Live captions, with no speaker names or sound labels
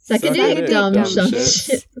Suck a dick, dumb shits.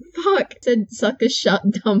 shit. Fuck. Said suck a shut,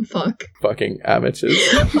 dumb fuck. Fucking amateurs.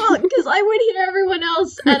 Fuck, because I would hear everyone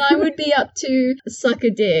else and I would be up to suck a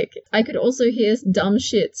dick. I could also hear dumb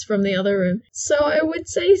shits from the other room. So I would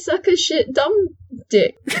say suck a shit, dumb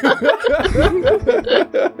dick.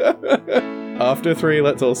 After 3,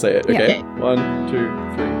 let's all say it, okay? Okay. 1,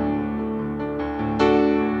 2, 3.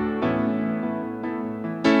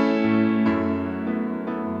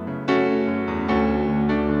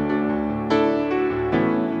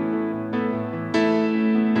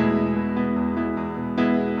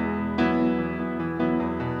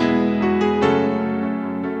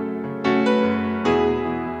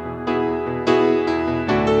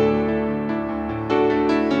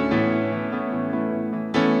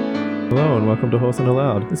 Hello and welcome to Horse and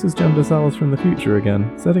Aloud. This is Jem DeSales from the future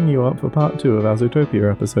again, setting you up for part 2 of our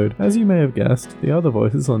Zootopia episode. As you may have guessed, the other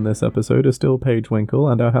voices on this episode are still Paige Winkle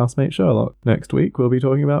and our housemate Sherlock. Next week we'll be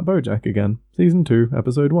talking about BoJack again. Season 2,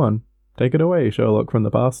 Episode 1. Take it away, Sherlock from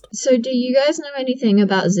the past. So do you guys know anything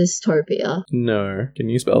about Zistopia? No. Can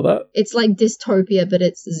you spell that? It's like dystopia, but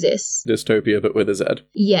it's Zis. Dystopia, but with a Z.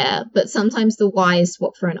 Yeah, but sometimes the Y is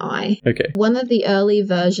swapped for an I. Okay. One of the early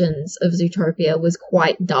versions of Zootopia was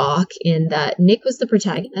quite dark in that Nick was the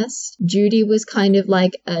protagonist. Judy was kind of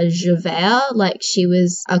like a Javert, like she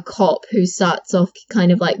was a cop who starts off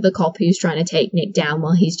kind of like the cop who's trying to take Nick down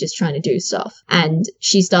while he's just trying to do stuff. And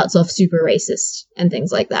she starts off super racist and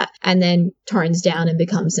things like that. And then tones down and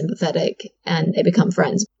becomes sympathetic and they become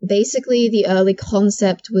friends. Basically, the early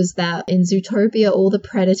concept was that in Zootopia, all the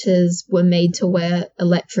predators were made to wear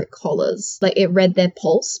electric collars. Like, it read their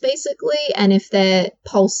pulse, basically, and if their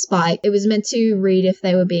pulse spiked, it was meant to read if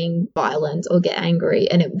they were being violent or get angry,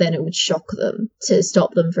 and then it would shock them to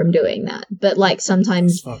stop them from doing that. But, like,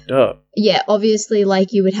 sometimes... That's fucked up. Yeah, obviously,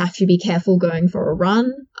 like, you would have to be careful going for a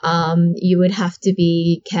run. You would have to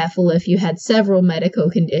be careful if you had several medical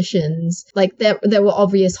conditions. Like, there were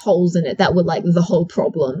obvious holes in it that were, like, the whole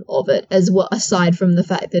problem of it, as well, aside from the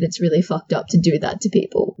fact that it's really fucked up to do that to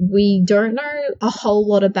people. We don't know a whole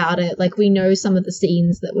lot about it. Like, we know some of the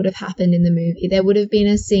scenes that would have happened in the movie. There would have been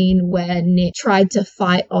a scene where Nick tried to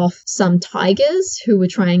fight off some tigers who were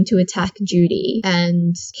trying to attack Judy,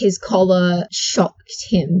 and his collar shocked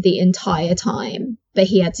him the entire time. But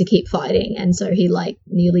he had to keep fighting, and so he, like,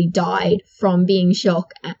 nearly died from being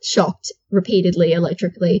shocked repeatedly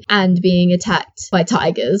electrically and being attacked by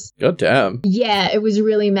tigers. God damn. Yeah, it was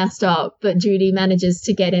really messed up, but Judy manages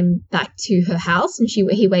to get him back to her house, and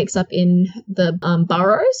he wakes up in the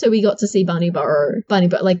burrow, so we got to see Bunny Burrow,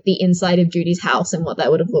 like the inside of Judy's house and what that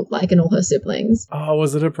would have looked like, and all her siblings. Oh,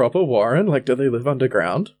 was it a proper warren? Like, do they live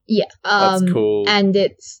underground? Yeah. That's cool. And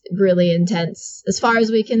it's really intense, as far as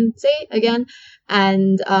we can see, again.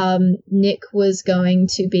 And Nick was going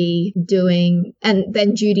to be doing... And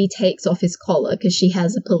then Judy takes off his collar because she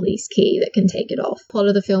has a police key that can take it off. Plot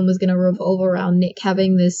of the film was going to revolve around Nick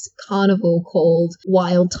having this carnival called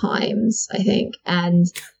Wild Times, I think. And...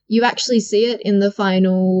 you actually see it in the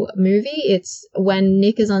final movie. It's when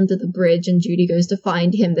Nick is under the bridge and Judy goes to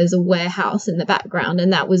find him, there's a warehouse in the background,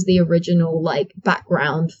 and that was the original, like,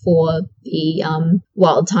 background for the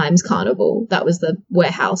Wild Times Carnival. That was the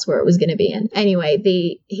warehouse where it was going to be in. Anyway,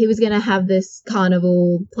 he was going to have this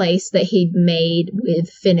carnival place that he'd made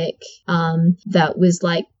with Finnick that was,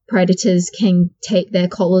 like, predators can take their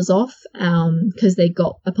collars off because they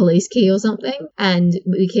got a police key or something, and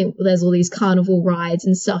there's all these carnival rides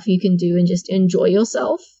and stuff you can do and just enjoy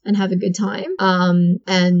yourself and have a good time,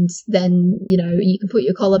 and then, you know, you can put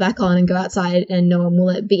your collar back on and go outside and no one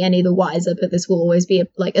will be any the wiser, but this will always be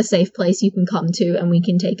a safe place you can come to and we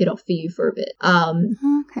can take it off for you for a bit.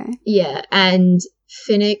 Okay. Yeah, and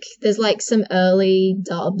Finnick, there's like some early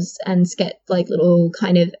dubs and like little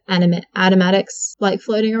kind of animatics like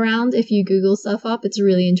floating around. If you Google stuff up, it's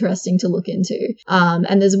really interesting to look into.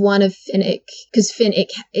 And there's one of Finnick, because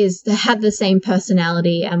Finnick had the same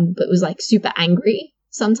personality but was like super angry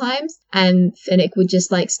sometimes, and Finnick would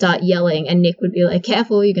just like start yelling and Nick would be like,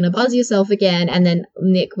 careful, you're gonna buzz yourself again, and then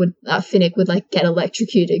Finnick would like get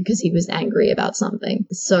electrocuted because he was angry about something.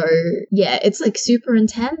 So yeah, it's like super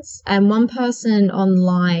intense, and one person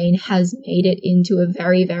online has made it into a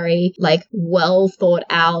very, very like well thought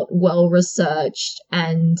out, well researched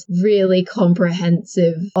and really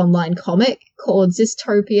comprehensive online comic called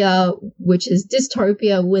Zistopia, which is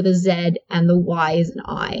dystopia with a Z and the Y is an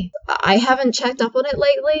I. I haven't checked up on it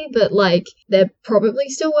lately, but like they're probably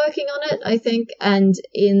still working on it, I think. And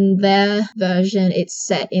in their version, it's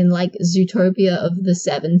set in like Zootopia of the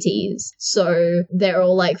 70s. So they're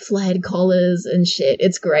all like flared collars and shit.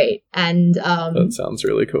 It's great. And that sounds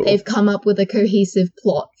really cool. They've come up with a cohesive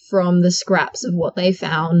plot from the scraps of what they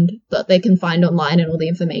found that they can find online and all the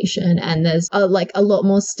information. And there's a lot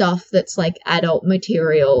more stuff that's like adult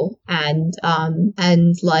material and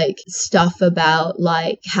like stuff about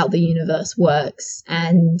like how the universe works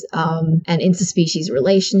and interspecies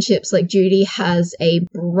relationships. Like Judy has a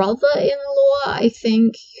brother-in-law, I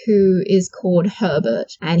think, who is called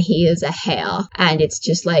Herbert, and he is a hare, and it's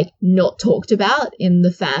just like not talked about in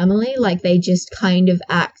the family. Like they just kind of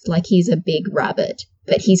act like he's a big rabbit,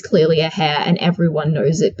 but he's clearly a hare and everyone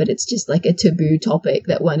knows it, but it's just like a taboo topic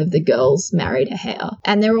that one of the girls married a hare.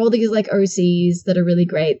 And there are all these like OCs that are really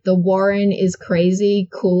great. The Warren is crazy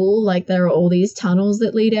cool. Like there are all these tunnels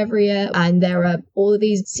that lead everywhere, and there are all of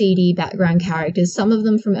these seedy background characters, some of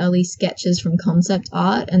them from early sketches from concept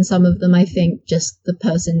art, and some of them I think just the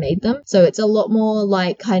person made them. So it's a lot more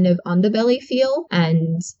like kind of underbelly feel,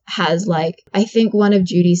 and has like, I think one of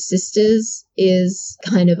Judy's sisters is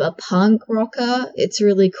kind of a punk rocker. It's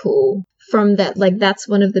really cool. From that, like that's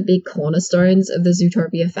one of the big cornerstones of the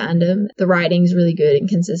Zootopia fandom. The writing's really good and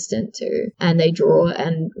consistent too, and they draw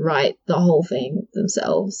and write the whole thing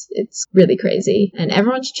themselves. It's really crazy, and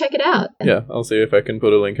everyone should check it out. Yeah, I'll see if I can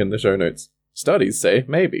put a link in the show notes. Studies say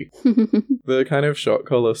maybe. The kind of shot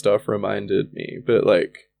collar stuff reminded me, but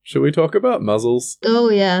like, should we talk about muzzles? Oh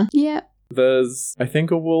yeah. Yeah. There's, I think,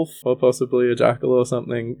 a wolf or possibly a jackal or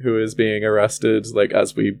something who is being arrested, like,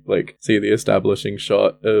 as we, like, see the establishing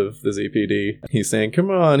shot of the ZPD. He's saying, come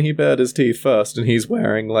on, he bared his teeth first, and he's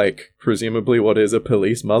wearing, like, presumably what is a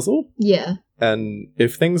police muzzle? Yeah. And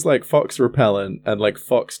if things like fox repellent and like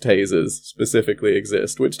fox tasers specifically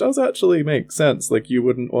exist, which does actually make sense, like you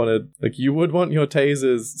wouldn't want to, like you would want your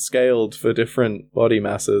tasers scaled for different body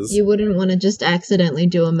masses. You wouldn't want to just accidentally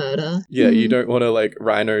do a murder. Yeah, you don't want to like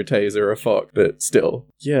rhino taser a fox, but still.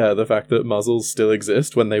 Yeah, the fact that muzzles still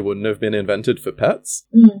exist when they wouldn't have been invented for pets.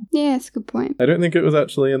 Yeah, that's a good point. I don't think it was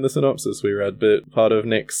actually in the synopsis we read, but part of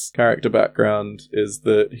Nick's character background is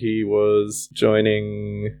that he was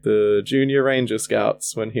joining the Junior Ranger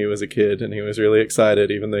Scouts when he was a kid, and he was really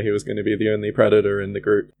excited even though he was going to be the only predator in the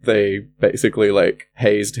group. They basically like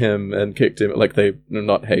hazed him and kicked him, like they,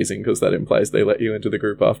 not hazing because that implies they let you into the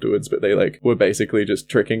group afterwards, but they like were basically just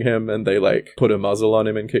tricking him, and they like put a muzzle on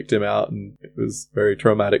him and kicked him out, and it was very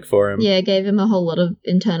traumatic for him. Yeah, it gave him a whole lot of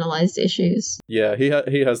internalized issues. Yeah,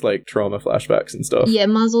 he has like trauma flashbacks and stuff. Yeah,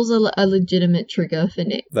 muzzles are a legitimate trigger for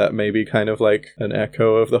Nick. That may be kind of like an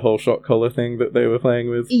echo of the whole shot collar thing that they were playing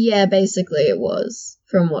with. Yeah, basically it was,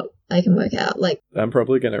 from what I can work out. Like, I'm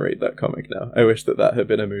probably going to read that comic now. I wish that had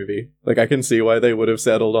been a movie. Like, I can see why they would have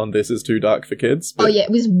settled on this is too dark for kids. But... Oh yeah, it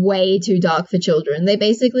was way too dark for children. They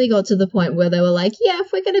basically got to the point where they were like, yeah,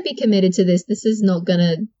 if we're going to be committed to this, this is not going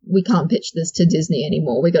to, we can't pitch this to Disney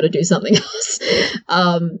anymore. We got to do something else.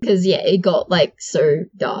 Because yeah, it got like so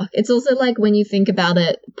dark. It's also like when you think about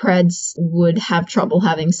it, Preds would have trouble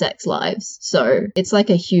having sex lives. So it's like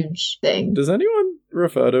a huge thing. Does anyone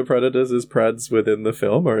refer to predators as Preds within the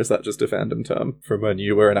film, or is that just a fandom term from when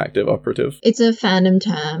you were an active operative? It's a fandom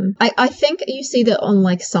term. I think you see that on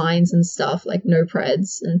like signs and stuff, like no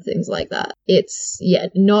Preds and things like that. It's, yeah,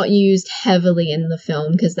 not used heavily in the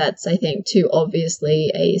film because that's, I think, too obviously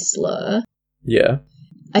a slur. Yeah.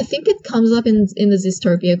 I think it comes up in the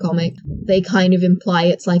Zistopia comic. They kind of imply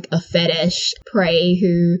it's like a fetish, prey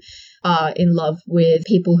who are in love with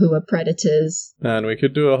people who are predators. Man, we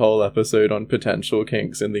could do a whole episode on potential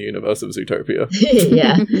kinks in the universe of Zootopia.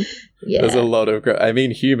 Yeah. Yeah. There's a lot of... I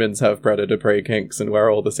mean, humans have predator-prey kinks, and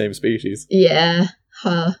we're all the same species. Yeah.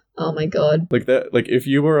 Huh. Oh my god. Like, that. Like, if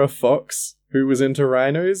you were a fox who was into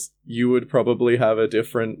rhinos, you would probably have a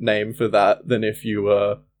different name for that than if you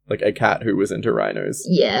were... like a cat who was into rhinos.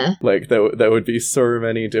 Yeah. Like there would be so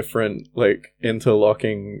many different like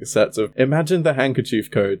interlocking sets of, imagine the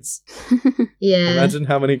handkerchief codes. Yeah. Imagine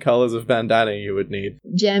how many colors of bandana you would need.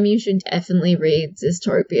 Jem, you should definitely read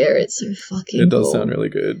Zistopia. It's so fucking It does cool. sound really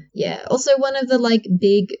good. Yeah. Also one of the like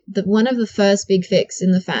one of the first big fics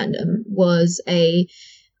in the fandom was a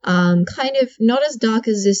kind of not as dark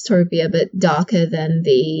as Zistopia, but darker than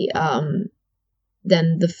the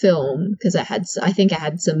film, because I think it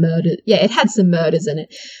had some murder. Yeah, it had some murders in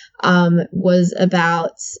it. Was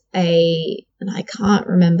about and I can't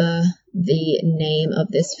remember the name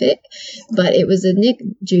of this fic, but it was a Nick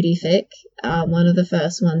Judy fic, one of the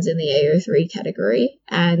first ones in the AO3 category,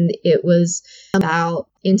 and it was about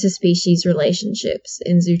interspecies relationships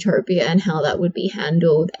in Zootopia and how that would be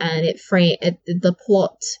handled, and the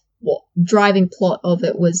driving plot of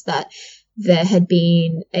it was that there had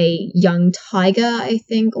been a young tiger, I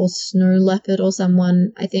think, or snow leopard or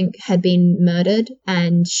someone, I think, had been murdered,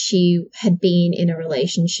 and she had been in a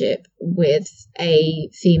relationship with a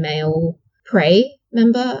female prey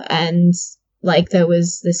member, and like there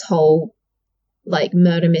was this whole like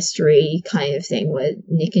murder mystery kind of thing where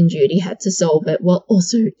Nick and Judy had to solve it while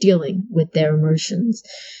also dealing with their emotions.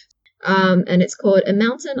 And it's called A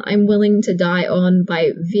Mountain I'm Willing to Die On by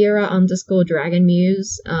Vera_Dragon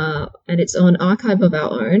Muse, and it's on Archive of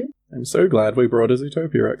Our Own. I'm so glad we brought a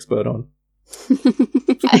Zootopia expert on.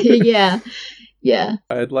 Yeah.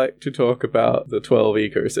 I'd like to talk about the 12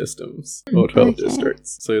 ecosystems, or 12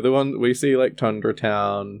 districts. So the one we see, like Tundra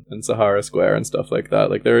Town and Sahara Square and stuff like that,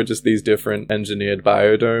 like there are just these different engineered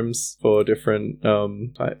biodomes for different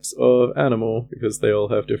types of animal, because they all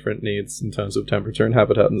have different needs in terms of temperature and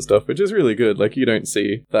habitat and stuff, which is really good. Like you don't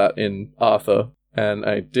see that in Arthur. And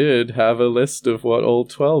I did have a list of what all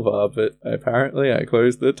 12 are, but apparently I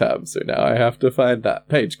closed the tab, so now I have to find that.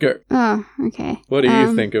 Paige, go. Oh, okay. What do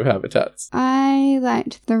you think of habitats? I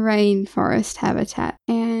liked the rainforest habitat,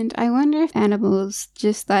 and I wonder if animals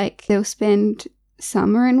just like they'll spend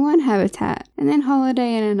summer in one habitat and then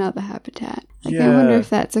holiday in another habitat. Like I wonder if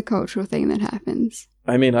that's a cultural thing that happens.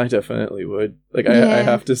 I mean, I definitely would. Like, Yeah. I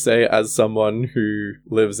have to say, as someone who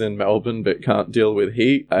lives in Melbourne but can't deal with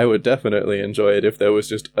heat, I would definitely enjoy it if there was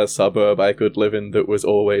just a suburb I could live in that was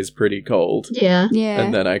always pretty cold. Yeah. Yeah.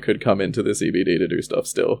 And then I could come into the CBD to do stuff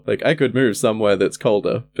still. Like, I could move somewhere that's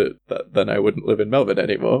colder, but then I wouldn't live in Melbourne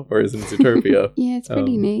anymore, whereas in Zootopia... Yeah, it's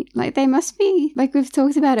pretty neat. Like, they must be, like, we've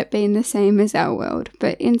talked about it being the same as our world,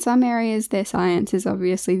 but in some areas their science is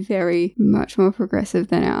obviously very much more progressive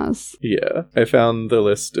than ours. Yeah, I found the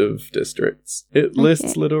list of districts. It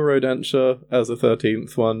lists Little Rodentia as a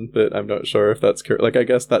 13th one, but I'm not sure if that's correct. Like, I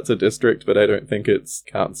guess that's a district, but I don't think it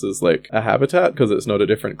counts as, like, a habitat, because it's not a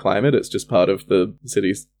different climate, it's just part of the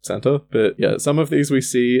city centre. But yeah, some of these we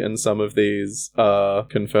see, and some of these are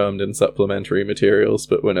confirmed in supplementary materials,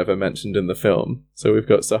 but were never mentioned in the film. So we've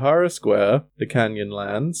got Sahara Square, the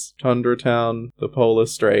Canyonlands, Tundra Town, the Polar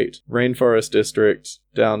Strait, Rainforest District,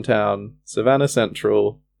 Downtown, Savannah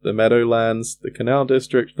Central, the Meadowlands, the Canal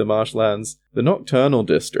District, the Marshlands, the Nocturnal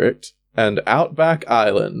District, and Outback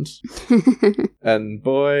Island. And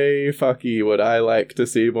boy, fucky, would I like to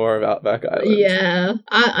see more of Outback Island. Yeah.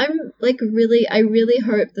 I'm like I really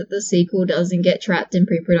hope that the sequel doesn't get trapped in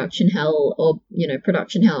pre-production hell or,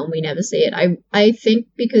 production hell and we never see it. I think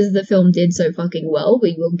because the film did so fucking well,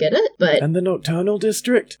 we will get it, but... And the Nocturnal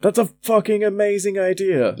District? That's a fucking amazing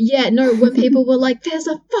idea. Yeah, no, when people were like, there's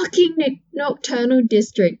a fucking Nocturnal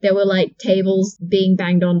District, there were like tables being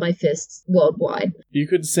banged on by fists worldwide. You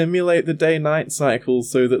could simulate the day-night cycle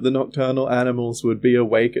so that the nocturnal animals would be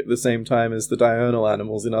awake at the same time as the diurnal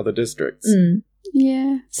animals in other districts.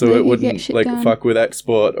 Yeah. So it wouldn't, done. fuck with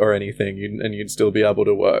export or anything, and you'd still be able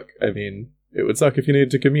to work. I mean, it would suck if you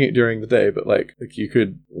needed to commute during the day, but, like you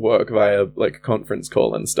could work via, conference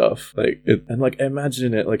call and stuff.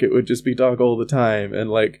 Imagine it, it would just be dark all the time,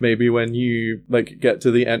 and, maybe when you, get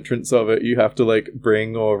to the entrance of it, you have to,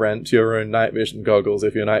 bring or rent your own night vision goggles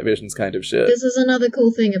if your night vision's kind of shit. This is another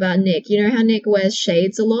cool thing about Nick. You know how Nick wears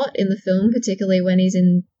shades a lot in the film, particularly when he's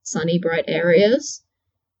in sunny, bright areas?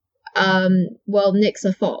 Well, Nick's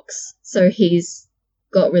a fox, so he's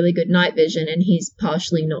got really good night vision, and he's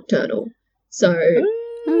partially nocturnal. So,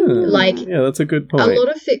 yeah, that's a good point. A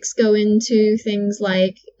lot of fics go into things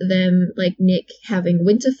like Nick having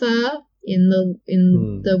winter fur in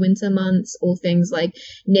the winter months, or things like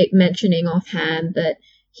Nick mentioning offhand that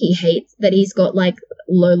he's got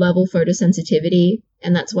low level photosensitivity,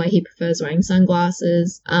 and that's why he prefers wearing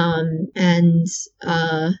sunglasses. There's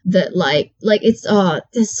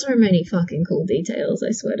so many fucking cool details, I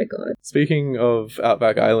swear to God. Speaking of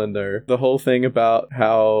Outback Island, though, the whole thing about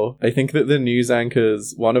how I think that the news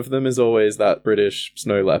anchors, one of them is always that British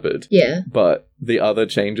snow leopard. Yeah. But the other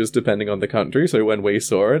changes depending on the country. So when we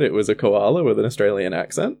saw it, it was a koala with an Australian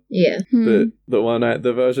accent. Yeah. But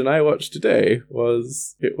the version I watched today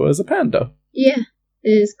was a panda. Yeah.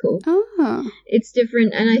 It is cool. Oh. It's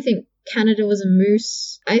different, and I think Canada was a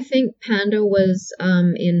moose. I think panda was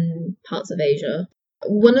in parts of Asia.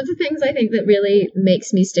 One of the things I think that really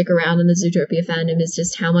makes me stick around in the Zootopia fandom is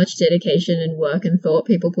just how much dedication and work and thought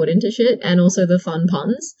people put into shit, and also the fun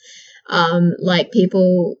puns.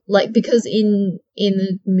 Because in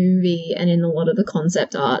the movie and in a lot of the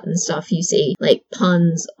concept art and stuff, you see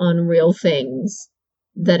puns on real things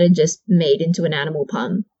that are just made into an animal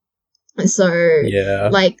pun. So,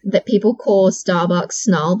 that people call Starbucks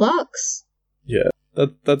Snarlbucks. Yeah,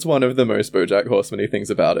 that's one of the most BoJack Horseman-y things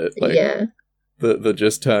about it. Yeah. the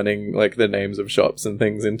just turning like the names of shops and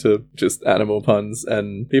things into just animal puns,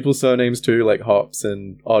 and people's surnames too, like Hops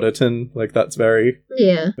and Otterton, like that's very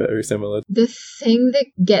similar. The thing that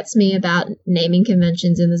gets me about naming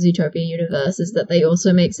conventions in the Zootopia universe is that they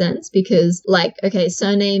also make sense because, like, okay,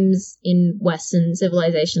 surnames in Western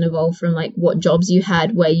civilization evolved from like what jobs you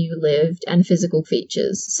had, where you lived, and physical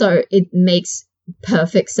features. So it makes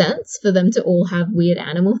perfect sense for them to all have weird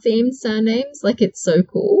animal themed surnames. Like, it's so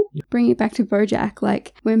cool. Bring it back to BoJack.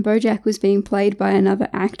 Like, when BoJack was being played by another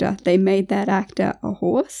actor, they made that actor a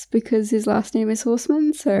horse because his last name is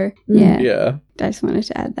Horseman. So yeah. I just wanted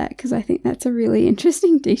to add that because I think that's a really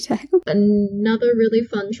interesting detail. Another really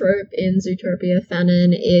fun trope in Zootopia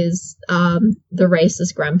fanon is the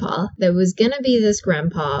racist grandpa. There was gonna be this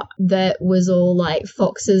grandpa that was all like,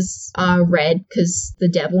 foxes are red because the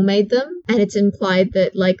devil made them, and it's implied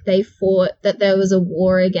that like they fought, that there was a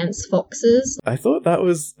war against foxes. I thought that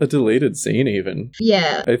was a deleted scene even.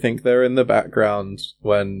 Yeah. I think they're in the background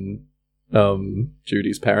when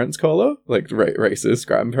Judy's parents call her, like racist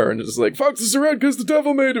grandparent is just like, foxes are red because the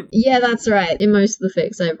devil made him. Yeah, that's right. In most of the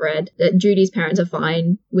fics I've read, that Judy's parents are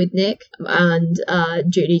fine with Nick, and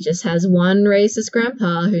Judy just has one racist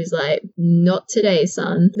grandpa who's like, not today,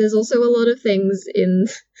 son. There's also a lot of things in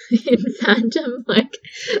fandom, like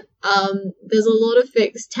there's a lot of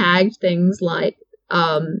fics tagged things like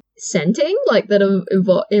scenting, like that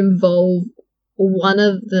involve one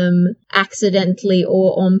of them accidentally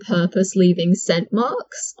or on purpose leaving scent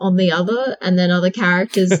marks on the other, and then other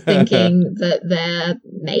characters thinking that they're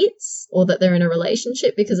mates or that they're in a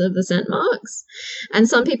relationship because of the scent marks. And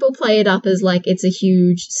some people play it up as like it's a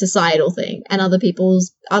huge societal thing, and other people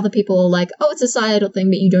are like, oh, it's a societal thing,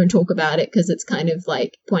 but you don't talk about it because it's kind of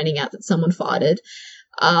like pointing out that someone farted.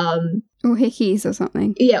 Or hickeys or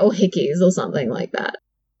something. Yeah, or hickeys or something like that.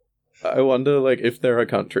 I wonder like if there are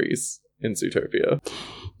countries in Zootopia.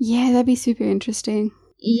 Yeah, that'd be super interesting.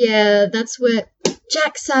 Yeah, that's where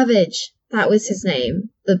Jack Savage, that was his name,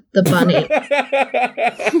 the bunny.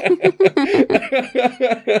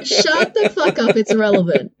 Shut the fuck up, it's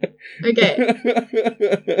relevant. Okay.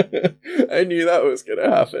 I knew that was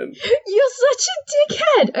gonna happen. You're such a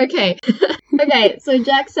dickhead. Okay. Okay, so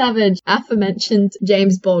Jack Savage, aforementioned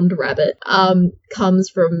James Bond rabbit, comes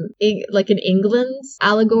from like an England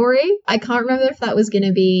allegory. I can't remember if that was going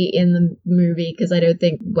to be in the movie because I don't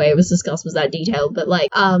think the way it was discussed was that detailed, but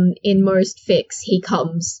like in most fics he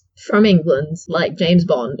comes from England, like James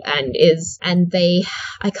Bond, I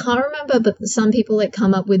can't remember, but some people like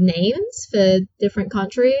come up with names for different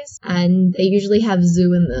countries, and they usually have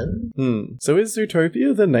zoo in them. So is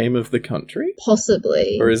Zootopia the name of the country?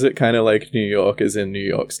 Possibly. Or is it kind of like New York is in New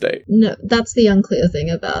York State? No, that's the unclear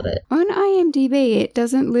thing about it. On IMDb, it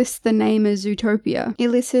doesn't list the name as Zootopia. It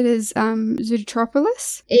listed as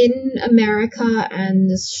Zootropolis. In America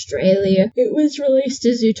and Australia, it was released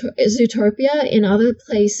as Zootopia. In other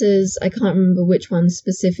places, I can't remember which one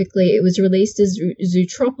specifically, it was released as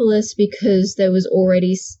Zootropolis because there was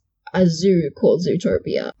already a zoo called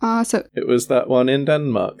Zootopia. So it was that one in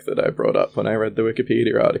Denmark that I brought up when I read the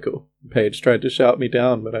Wikipedia article. Paige tried to shout me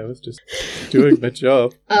down, but I was just doing my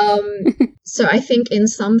job. So I think in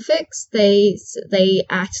some fics they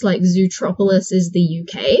act like Zootropolis is the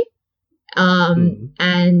UK.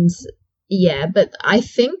 And yeah, but I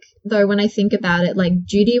think though when I think about it, like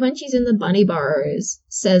Judy, when she's in the bunny burrows,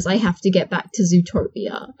 says I have to get back to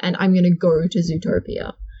Zootopia and I'm going to go to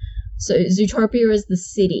Zootopia. So Zootopia is the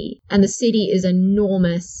city, and the city is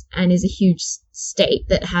enormous and is a huge state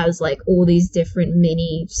that has like all these different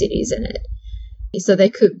mini cities in it. So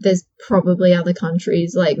there's probably other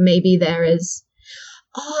countries, like maybe there is,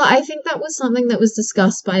 I think that was something that was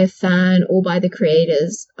discussed by a fan or by the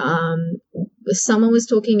creators. Someone was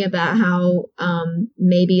talking about how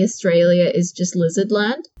maybe Australia is just lizard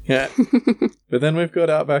land. Yeah. But then we've got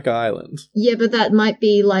Outback Island. Yeah, but that might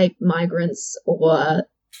be like migrants or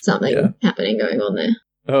something happening going on there.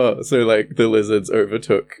 Oh, so like the lizards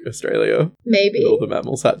overtook Australia. Maybe. All the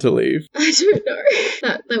mammals had to leave. I don't know.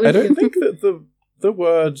 That was I don't think that the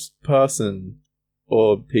word person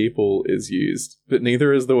or people is used, but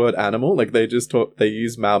neither is the word animal. Like they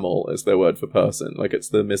use mammal as their word for person. Like it's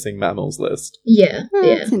the missing mammals list. Yeah,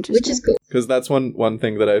 that's interesting. Which is cool. Because that's one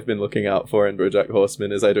thing that I've been looking out for in BoJack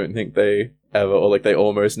Horseman is I don't think they ever, or like they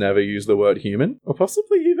almost never use the word human, or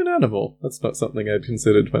possibly even animal. That's not something I'd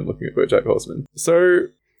considered when looking at BoJack Horseman. So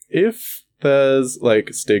if there's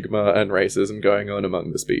like stigma and racism going on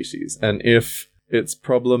among the species, and if it's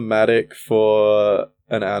problematic for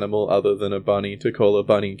an animal other than a bunny to call a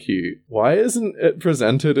bunny cute, why isn't it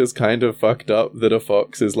presented as kind of fucked up that a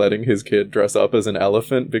fox is letting his kid dress up as an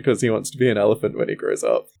elephant because he wants to be an elephant when he grows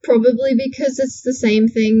up? Probably because it's the same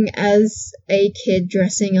thing as a kid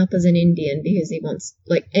dressing up as an Indian because he wants,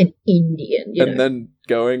 like, an Indian, you know? And then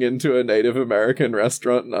going into a Native American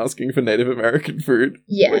restaurant and asking for Native American food.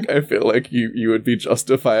 Yeah. Like, I feel like you would be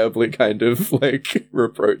justifiably kind of, like,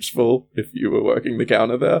 reproachful if you were working the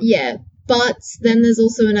counter there. Yeah. But then there's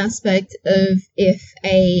also an aspect of if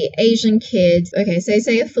a Asian kid, okay,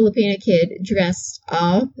 say a Filipino kid dressed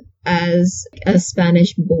up as a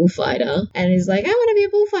Spanish bullfighter and is like, I want to be a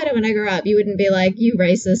bullfighter when I grow up, you wouldn't be like, you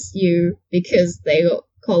racist, you, because they got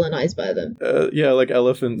colonized by them. Yeah, like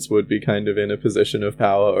elephants would be kind of in a position of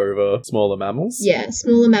power over smaller mammals. Yeah,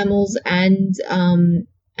 smaller mammals and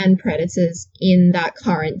predators in that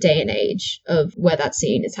current day and age of where that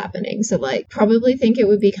scene is happening. So, like, probably think it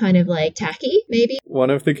would be kind of, like, tacky, maybe. One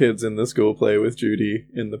of the kids in the school play with Judy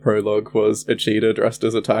in the prologue was a cheetah dressed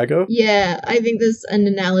as a tiger. Yeah, I think there's an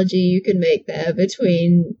analogy you could make there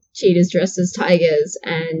between cheetahs dressed as tigers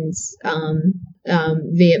and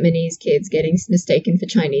Vietnamese kids getting mistaken for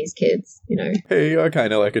Chinese kids, you know. Hey, you're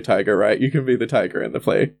kind of like a tiger, right? You can be the tiger in the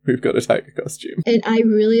play. We've got a tiger costume. And I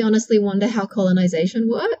really honestly wonder how colonization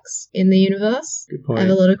works in the universe. Good point. I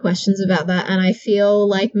have a lot of questions about that, and I feel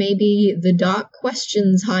like maybe the dark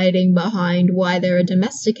questions hiding behind why there are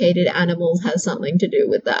domesticated animals has something to do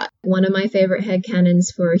with that. One of my favorite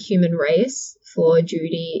headcanons for a human race for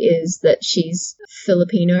Judy is that she's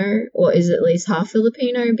Filipino, or is at least half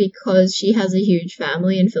Filipino, because she has a huge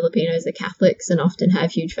family, and Filipinos are Catholics and often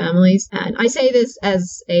have huge families. And I say this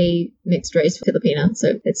as a mixed race Filipina,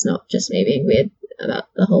 so it's not just me being weird about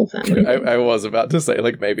the whole family. I was about to say,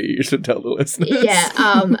 like, maybe you should tell the listeners.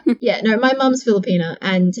 No, my mum's Filipina,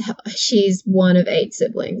 and she's one of 8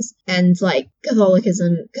 siblings. And, like,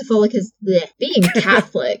 being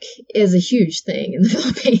Catholic is a huge thing in the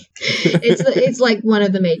Philippines. It's like one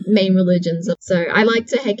of the main religions. So I like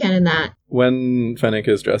to headcanon that. When Fennec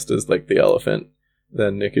is dressed as, like, the elephant,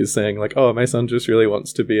 then Nick is saying, like, oh, my son just really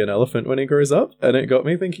wants to be an elephant when he grows up. And it got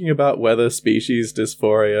me thinking about whether species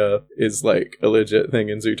dysphoria is, like, a legit thing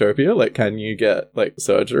in Zootopia. Like, can you get, like,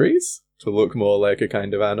 surgeries to look more like a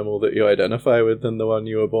kind of animal that you identify with than the one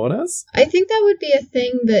you were born as? I think that would be a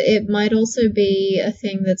thing, but it might also be a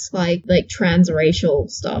thing that's like transracial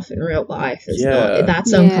stuff in real life.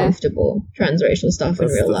 That's uncomfortable. Transracial stuff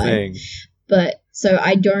That's in real the life. thing. But, so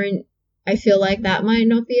I feel like that might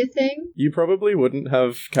not be a thing. You probably wouldn't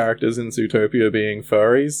have characters in Zootopia being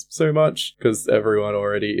furries so much, because everyone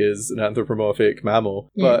already is an anthropomorphic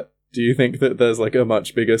mammal. Yeah. But do you think that there's, like, a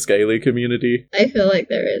much bigger scaly community? I feel like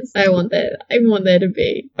there is. I want there to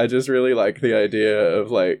be. I just really like the idea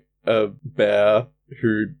of, like, a bear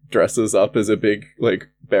who dresses up as a big, like,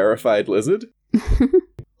 bearified lizard.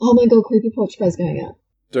 Oh my god, creepy porch guy's going out.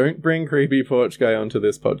 Don't bring creepy porch guy onto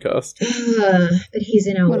this podcast. But he's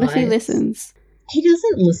in our What lives. if he listens? He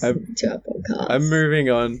doesn't listen to our podcast. I'm moving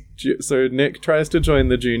on. So Nick tries to join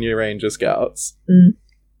the Junior Ranger Scouts. Mm.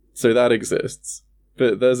 So that exists.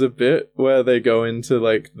 But there's a bit where they go into,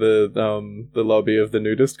 like, the lobby of the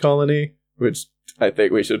nudist colony, which I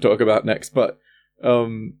think we should talk about next. But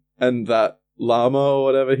and that llama or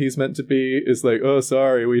whatever he's meant to be is like, oh,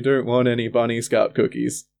 sorry, we don't want any bunny scout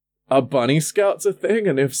cookies. Are bunny scouts a thing?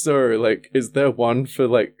 And if so, like, is there one for,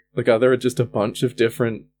 like, are there just a bunch of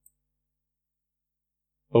different...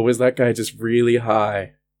 Or was that guy just really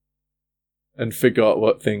high and forgot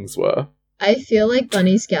what things were? I feel like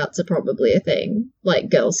bunny scouts are probably a thing, like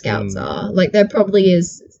Girl Scouts are. Like, there probably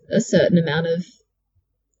is a certain amount of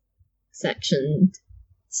sectioned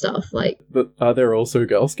stuff, like... But are there also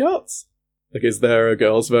Girl Scouts? Like, is there a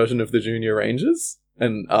girls' version of the Junior Rangers?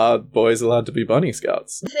 And are boys allowed to be bunny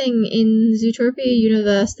scouts? Thing in Zootopia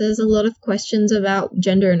universe, there's a lot of questions about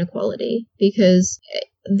gender inequality, because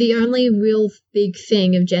the only real big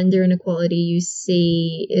thing of gender inequality you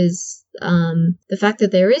see is the fact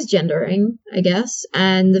that there is gendering, I guess,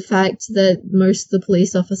 and the fact that most of the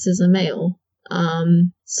police officers are male.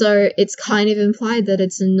 So it's kind of implied that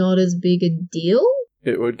it's not as big a deal.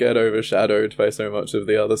 It would get overshadowed by so much of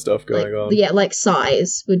the other stuff going on. Yeah, like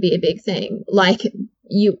size would be a big thing. Like,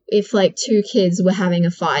 if like 2 kids were having a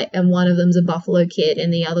fight and one of them's a buffalo kid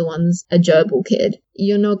and the other one's a gerbil kid,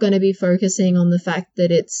 you're not going to be focusing on the fact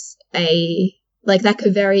that it's that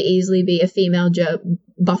could very easily be a female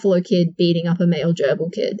buffalo kid beating up a male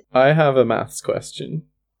gerbil kid. I have a maths question.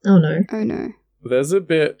 Oh no. Oh no. There's a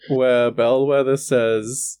bit where Bellwether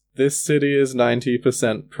says, this city is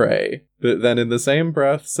 90% prey, but then in the same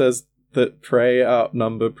breath says that prey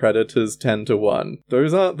outnumber predators 10 to 1.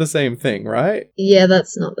 Those aren't the same thing, right? Yeah,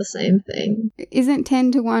 that's not the same thing. Isn't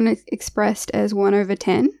 10 to 1 expressed as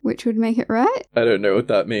 1/10, which would make it right? I don't know what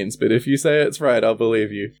that means, but if you say it's right, I'll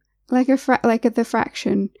believe you. Like the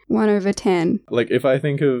fraction, 1/10. Like, if I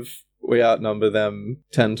think of we outnumber them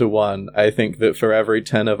 10 to 1, I think that for every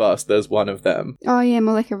 10 of us, there's one of them. Oh yeah,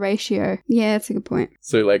 more like a ratio. Yeah, that's a good point.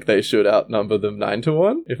 So, like, they should outnumber them 9 to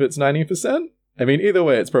 1 if it's 90%? I mean, either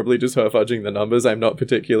way, it's probably just her fudging the numbers. I'm not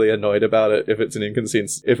particularly annoyed about it if it's an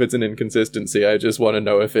inconsistency. I just want to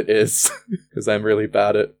know if it is, because I'm really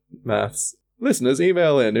bad at maths. Listeners,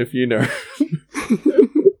 email in if you know.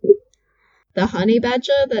 The honey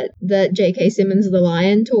badger that J.K. Simmons the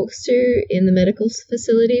Lion talks to in the medical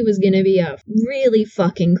facility was going to be a really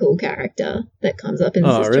fucking cool character that comes up in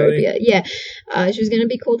Zootopia. Really? Yeah. She was going to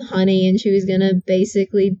be called Honey, and she was going to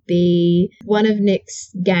basically be one of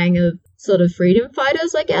Nick's gang of sort of freedom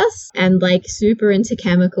fighters, I guess, and like super into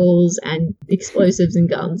chemicals and explosives and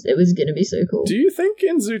guns. It was going to be so cool. Do you think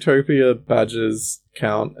in Zootopia badgers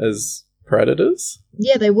count as predators?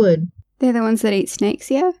 Yeah, they would. They're the ones that eat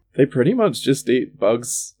snakes, yeah? They pretty much just eat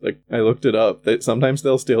bugs. Like, I looked it up. Sometimes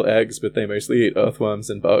they'll steal eggs, but they mostly eat earthworms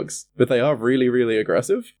and bugs. But they are really, really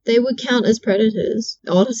aggressive. They would count as predators.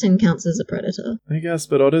 Otterson counts as a predator. I guess,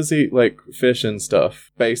 but otters eat, like, fish and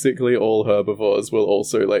stuff. Basically, all herbivores will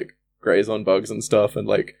also, like, graze on bugs and stuff, and,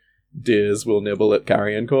 like, deers will nibble at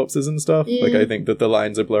carrion corpses and stuff. Yeah. Like, I think that the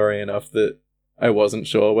lines are blurry enough that I wasn't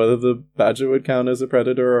sure whether the badger would count as a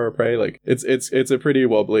predator or a prey. Like, it's a pretty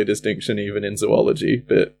wobbly distinction even in zoology,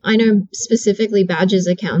 but... I know specifically badgers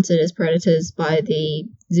are counted as predators by the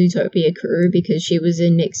Zootopia crew because she was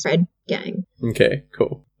in Nick's Red gang. Okay,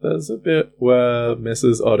 cool. There's a bit where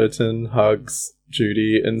Mrs. Otterton hugs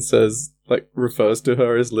Judy and says, like, refers to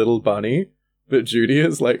her as Little Bunny, but Judy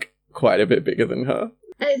is, like, quite a bit bigger than her.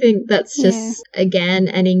 I think that's just, again,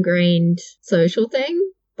 an ingrained social thing.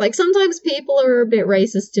 Like, sometimes people are a bit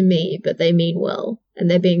racist to me, but they mean well, and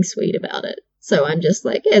they're being sweet about it. So I'm just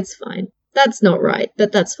like, it's fine. That's not right,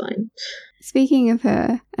 but that's fine. Speaking of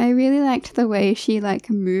her, I really liked the way she, like,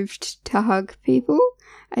 moved to hug people.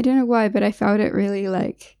 I don't know why, but I felt it really,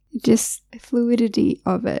 like, just fluidity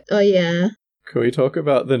of it. Oh, yeah. Can we talk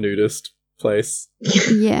about the nudist place?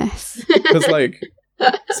 Yes. Because, like,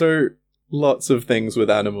 so lots of things with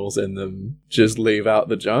animals in them just leave out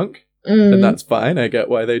the junk. And that's fine, I get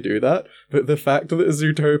why they do that. But the fact that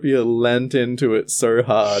Zootopia leant into it so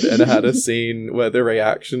hard and had a scene where the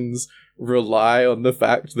reactions rely on the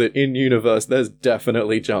fact that in universe there's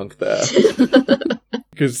definitely junk there.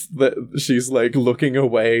 Because she's, like, looking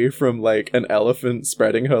away from, like, an elephant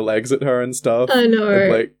spreading her legs at her and stuff. I know.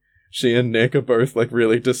 And, like, she and Nick are both, like,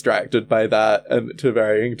 really distracted by that and to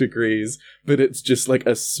varying degrees. But it's just, like,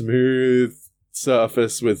 a smooth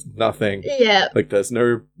surface with nothing. Yeah. Like, there's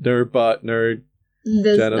no butt, no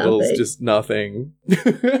There's genitals, nothing. just nothing. I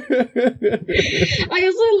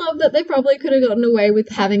also love that they probably could have gotten away with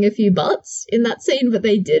having a few butts in that scene, but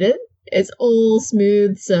they didn't. It's all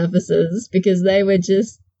smooth surfaces because they were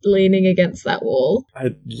just leaning against that wall.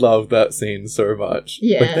 I love that scene so much.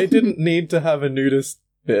 Yeah. Like, they didn't need to have a nudist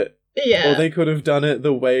bit. Yeah. Or they could have done it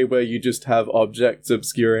the way where you just have objects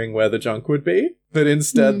obscuring where the junk would be. But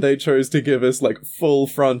instead they chose to give us, like, full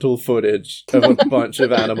frontal footage of a bunch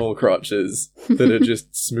of animal crotches that are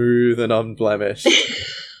just smooth and unblemished.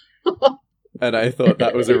 And I thought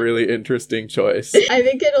that was a really interesting choice. I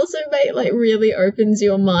think it also really opens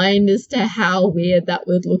your mind as to how weird that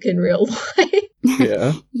would look in real life.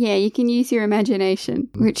 Yeah. Yeah, you can use your imagination,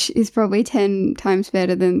 which is probably 10 times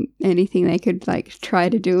better than anything they could, like, try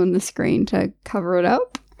to do on the screen to cover it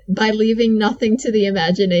up. By leaving nothing to the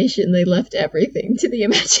imagination, they left everything to the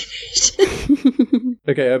imagination.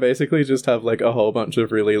 Okay, I basically just have, like, a whole bunch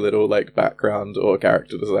of really little, like, background or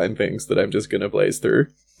character design things that I'm just gonna blaze through.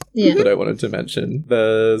 Yeah. That I wanted to mention.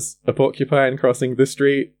 There's a porcupine crossing the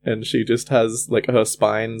street, and she just has, like, her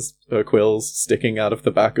spines, her quills sticking out of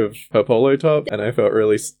the back of her polo top, and I felt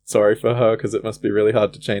really sorry for her because it must be really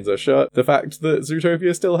hard to change her shirt. The fact that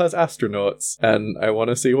Zootopia still has astronauts, and I want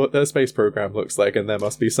to see what their space program looks like, and there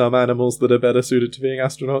must be some animals that are better suited to being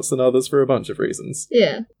astronauts than others for a bunch of reasons.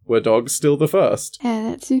 Yeah. Were dogs still the first? Yeah,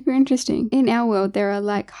 that's super interesting. In our world, there are,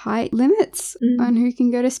 like, height limits on who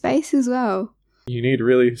can go to space as well. You need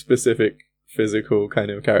really specific physical kind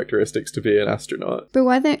of characteristics to be an astronaut. But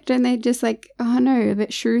why don't they just, like, oh no,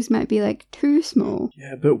 but shrews might be, like, too small.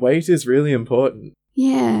 Yeah, but weight is really important.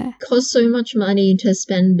 Yeah. Costs so much money to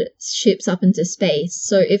spend ships up into space.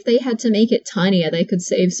 So if they had to make it tinier, they could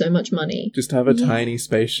save so much money. Just have a Yeah. tiny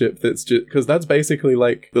spaceship that's just... Because that's basically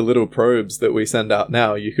like the little probes that we send out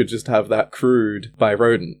now. You could just have that crewed by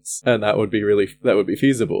rodents, and that would be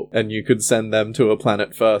feasible. And you could send them to a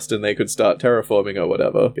planet first, and they could start terraforming or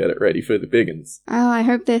whatever. Get it ready for the biggins. Oh, I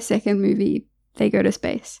hope their second movie, they go to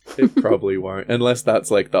space. It probably won't, unless that's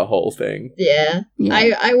like the whole thing. Yeah.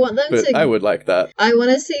 Yeah. I want them But to... I would like that. I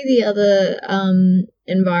want to see the other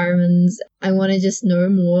environments. I want to just know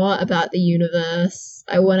more about the universe.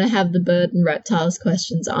 I want to have the bird and reptiles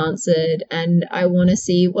questions answered, and I want to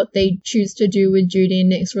see what they choose to do with Judy and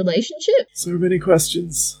Nick's relationship. So many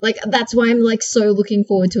questions. Like, that's why I'm, like, so looking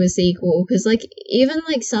forward to a sequel, because, like, even,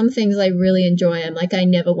 like, some things I really enjoy, I'm like, I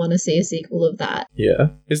never want to see a sequel of that. Yeah.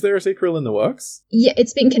 Is there a sequel in the works? Yeah,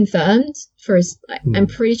 it's been confirmed for I'm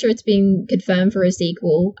pretty sure it's been confirmed for a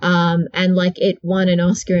sequel. And like it won an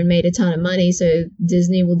Oscar and made a ton of money, so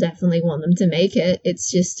Disney will definitely want them to make it.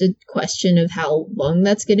 It's just a question of how long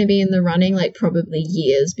that's going to be in the running, like probably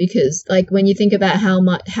years, because like when you think about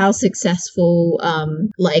how successful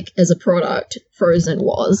like as a product Frozen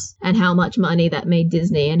was and how much money that made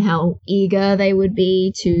Disney and how eager they would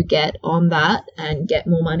be to get on that and get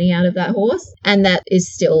more money out of that horse, and that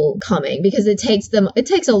is still coming because it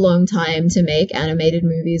takes a long time to make animated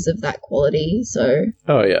movies of that quality. So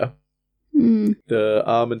Oh, yeah. Hmm. The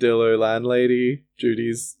armadillo landlady,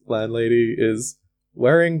 Judy's landlady, is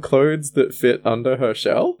wearing clothes that fit under her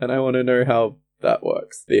shell, and I want to know how that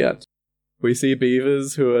works. The end. We see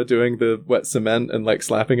beavers who are doing the wet cement and like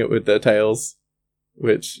slapping it with their tails,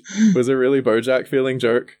 which was a really BoJack feeling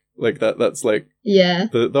joke. Like that's like yeah,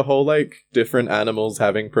 the whole like different animals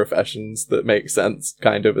having professions that make sense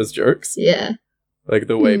kind of as jokes. yeah. Like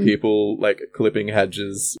the way people like clipping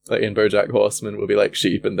hedges like in BoJack Horseman will be like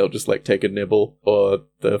sheep and they'll just like take a nibble, or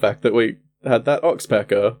the fact that we had that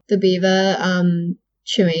oxpecker. The beaver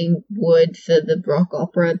chewing wood for the Brock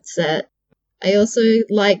opera set. I also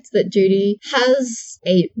liked that Judy has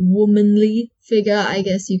a womanly figure, I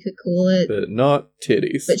guess you could call it. But not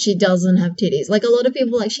titties. But she doesn't have titties. Like, a lot of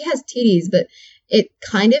people, like, she has titties, but it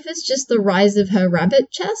kind of is just the rise of her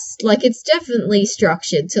rabbit chest. Like, it's definitely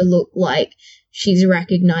structured to look like she's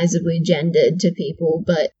recognizably gendered to people,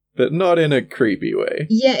 but not in a creepy way.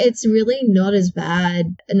 yeah, it's really not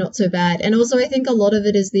so bad. And also I think a lot of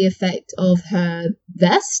it is the effect of her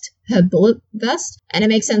vest, her bullet vest, and it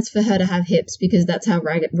makes sense for her to have hips because that's how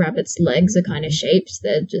Rabbit's legs are kind of shaped.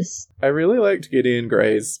 They're just... I really liked Gideon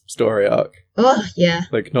Grey's story arc. Oh, yeah.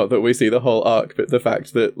 Like, not that we see the whole arc, but the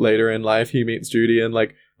fact that later in life he meets Judy and,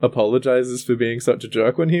 like, apologizes for being such a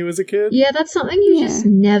jerk when he was a kid. Yeah, that's something you just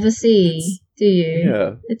never see, do you?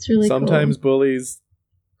 Yeah. It's really Sometimes cool. bullies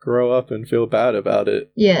grow up and feel bad about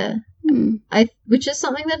it. Yeah. Which is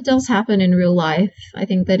something that does happen in real life. I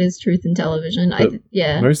think that is truth in television.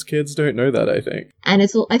 Most kids don't know that, I think. And I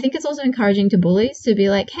think it's also encouraging to bullies to be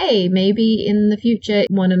like, hey, maybe in the future you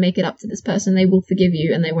want to make it up to this person, they will forgive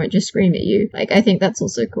you and they won't just scream at you. Like, I think that's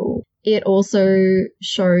also cool. It also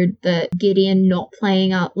showed that Gideon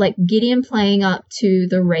playing up to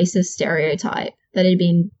the racist stereotype that had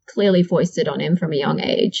been clearly foisted on him from a young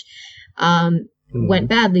age. Went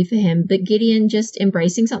badly for him, but Gideon just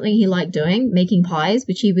embracing something he liked doing, making pies,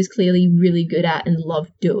 which he was clearly really good at and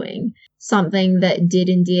loved doing. Something that did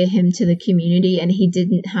endear him to the community, and he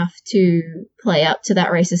didn't have to play up to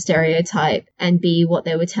that racist stereotype and be what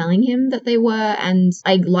they were telling him that they were. And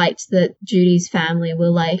I liked that Judy's family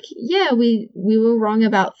were like, yeah, we were wrong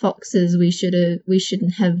about foxes. We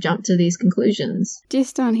shouldn't have jumped to these conclusions.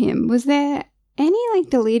 Just on him, was there any like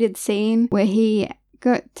deleted scene where he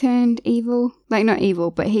got turned evil? Like, not evil,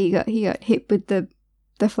 but he got hit with the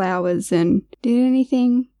flowers and did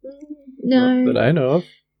anything? No. Not that I know of.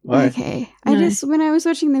 Why? Okay. No. When I was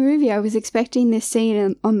watching the movie, I was expecting this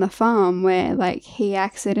scene on the farm where like he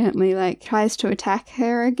accidentally like tries to attack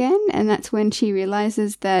her again, and that's when she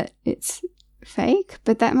realizes that it's fake.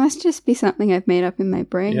 But that must just be something I've made up in my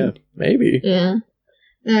brain. Yeah, maybe. Yeah.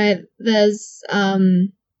 No, there's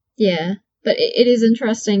yeah. But it is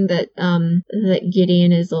interesting that that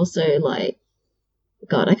Gideon is also like,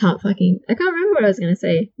 God, I can't remember what I was gonna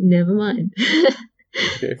say. Never mind.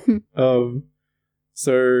 Okay.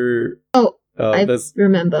 So. I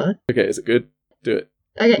remember. Okay, is it good? Do it.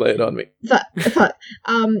 Okay. Lay it on me. But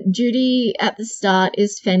Judy at the start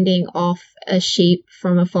is fending off a sheep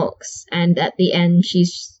from a fox, and at the end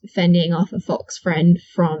she's fending off a fox friend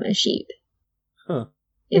from a sheep. Huh.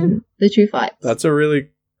 In the two fights. That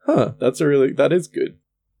is good.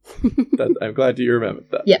 I'm glad you remembered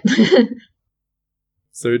that. Yep.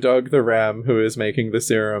 So Doug the Ram, who is making the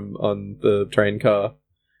serum on the train car,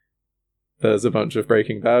 there's a bunch of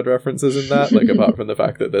Breaking Bad references in that, like apart from the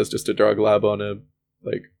fact that there's just a drug lab on a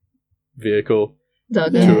like vehicle.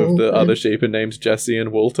 Doug Two and of the Walter. other sheep are named Jesse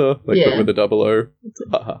and Walter, like Yeah. but with a double O.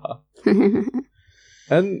 Ha ha ha.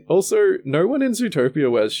 And also, no one in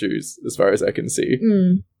Zootopia wears shoes, as far as I can see.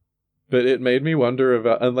 Mm. But it made me wonder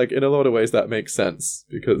about, and like in a lot of ways that makes sense,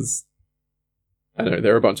 because I don't know,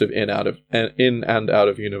 there are a bunch of in and out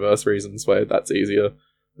of universe reasons why that's easier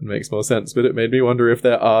and makes more sense, but it made me wonder if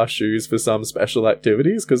there are shoes for some special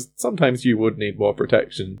activities, because sometimes you would need more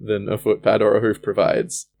protection than a foot pad or a hoof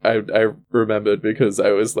provides. I remembered because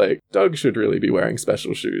I was like, Doug should really be wearing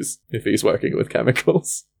special shoes if he's working with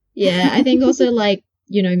chemicals. Yeah, I think also like,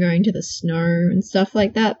 you know, going to the snow and stuff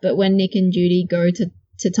like that, but when Nick and Judy go to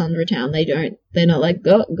Tundra Town, they're not like,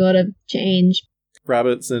 gotta change.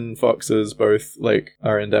 Rabbits and foxes both like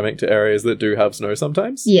are endemic to areas that do have snow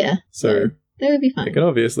sometimes. Yeah. So that would be they fine. can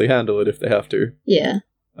obviously handle it if they have to. Yeah.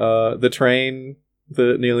 The train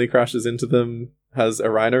that nearly crashes into them has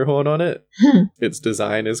a rhino horn on it. Its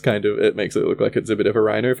design is it makes it look like it's a bit of a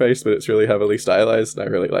rhino face, but it's really heavily stylized, and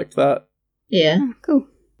I really liked that. Yeah. Oh, cool.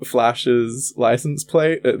 Flash's license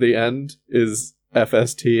plate at the end is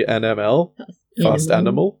FST NML, Fast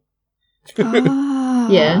Animal. Ah,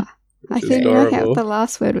 Yeah. I Which is couldn't work out adorable. what the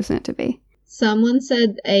last word was meant to be. Someone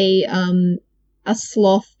said a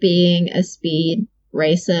sloth being a speed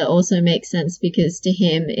racer also makes sense because to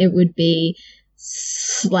him it would be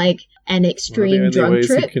like an extreme One of the drug only ways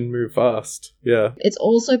trip. he can move fast. Yeah. It's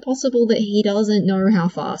also possible that he doesn't know how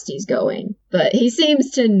fast he's going, but he seems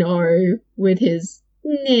to know with his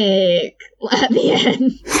Nick at the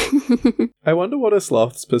end. I wonder what a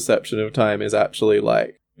sloth's perception of time is actually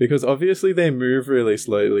like. Because obviously they move really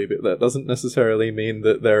slowly, but that doesn't necessarily mean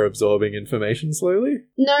that they're absorbing information slowly.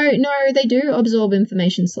 No, they do absorb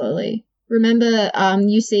information slowly. Remember,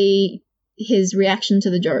 you see his reaction to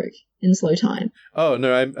the joke in slow time. Oh,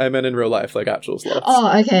 no, I meant in real life, like actual sloths.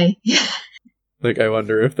 Oh, okay. Like, I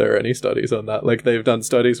wonder if there are any studies on that. Like, they've done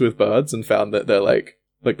studies with birds and found that they're like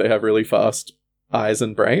they have really fast eyes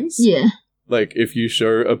and brains. Yeah. Like, if you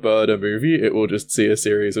show a bird a movie, it will just see a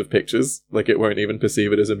series of pictures. Like, it won't even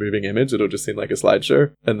perceive it as a moving image. It'll just seem like a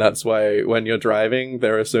slideshow. And that's why when you're driving,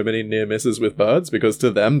 there are so many near misses with birds, because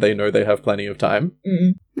to them, they know they have plenty of time.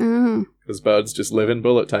 Mm. Oh, Because birds just live in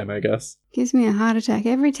bullet time, I guess. gives me a heart attack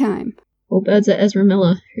every time. All birds are Ezra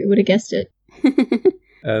Miller. Who would have guessed it?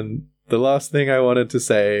 And the last thing I wanted to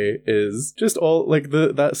say is just all, like,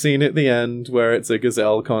 that scene at the end where it's a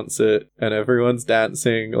Gazelle concert and everyone's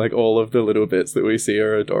dancing, like, all of the little bits that we see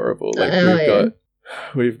are adorable. Like,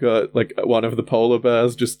 we've got, like, one of the polar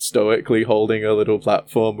bears just stoically holding a little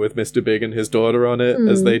platform with Mr. Big and his daughter on it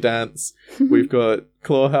as they dance. We've got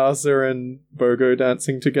Clawhauser and Bogo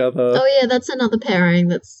dancing together. Oh yeah, that's another pairing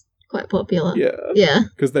that's quite popular. Yeah.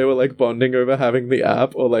 Because they were, like, bonding over having the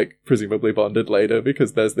app, or, like, presumably bonded later,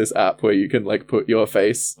 because there's this app where you can, like, put your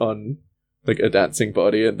face on, like, a dancing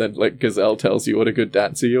body, and then, like, Gazelle tells you what a good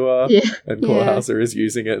dancer you are. Yeah. And Yeah. Clawhauser is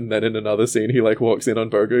using it, and then in another scene, he, like, walks in on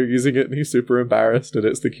Bogo using it, and he's super embarrassed, and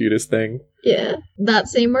it's the cutest thing. Yeah. That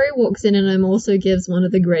scene where he walks in and also gives one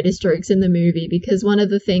of the greatest jokes in the movie, because one of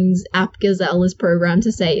the things App Gazelle is programmed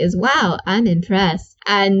to say is, "Wow, I'm impressed."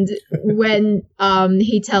 And when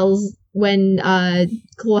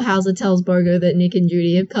Clawhauser tells Bogo that Nick and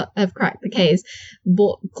Judy have cracked the case,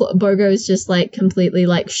 Bogo's just like completely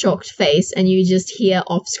like shocked face, and you just hear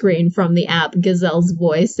off screen from the app Gazelle's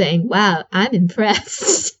voice saying, "Wow, I'm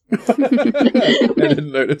impressed." I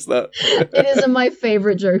didn't notice that. It is my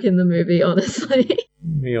favorite joke in the movie, honestly.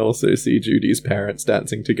 We also see Judy's parents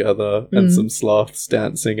dancing together, and some sloths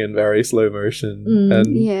dancing in very slow motion,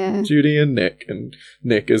 and Yeah. Judy and Nick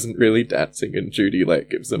isn't really dancing, and Judy, like,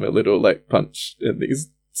 gives him a little, like, punch, and he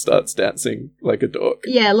starts dancing like a dork.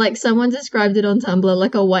 Yeah, like someone described it on Tumblr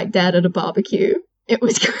like a white dad at a barbecue. It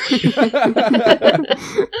was great.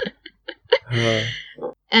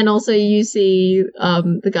 And also you see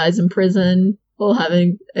the guys in prison all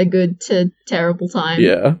having a good to terrible time.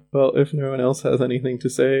 Yeah. Well, if no one else has anything to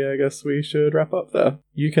say, I guess we should wrap up there.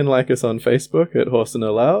 You can like us on Facebook at Horsin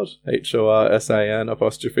Aloud,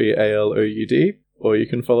 HORSIN_ALOUD, or you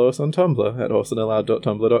can follow us on Tumblr at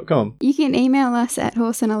horsinaloud.tumblr.com. You can email us at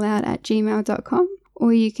horsinaloud@gmail.com,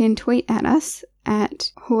 or you can tweet at us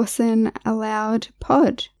at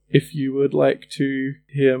horsinaloudpod. If you would like to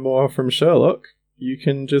hear more from Sherlock, you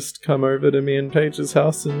can just come over to me and Paige's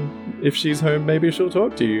house, and if she's home, maybe she'll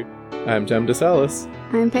talk to you. I'm Jem DeSalis,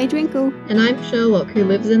 I'm Paige Winkle. And I'm Sherlock, who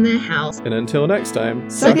lives in their house. and until next time,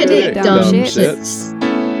 Suck a dick, dumb shits.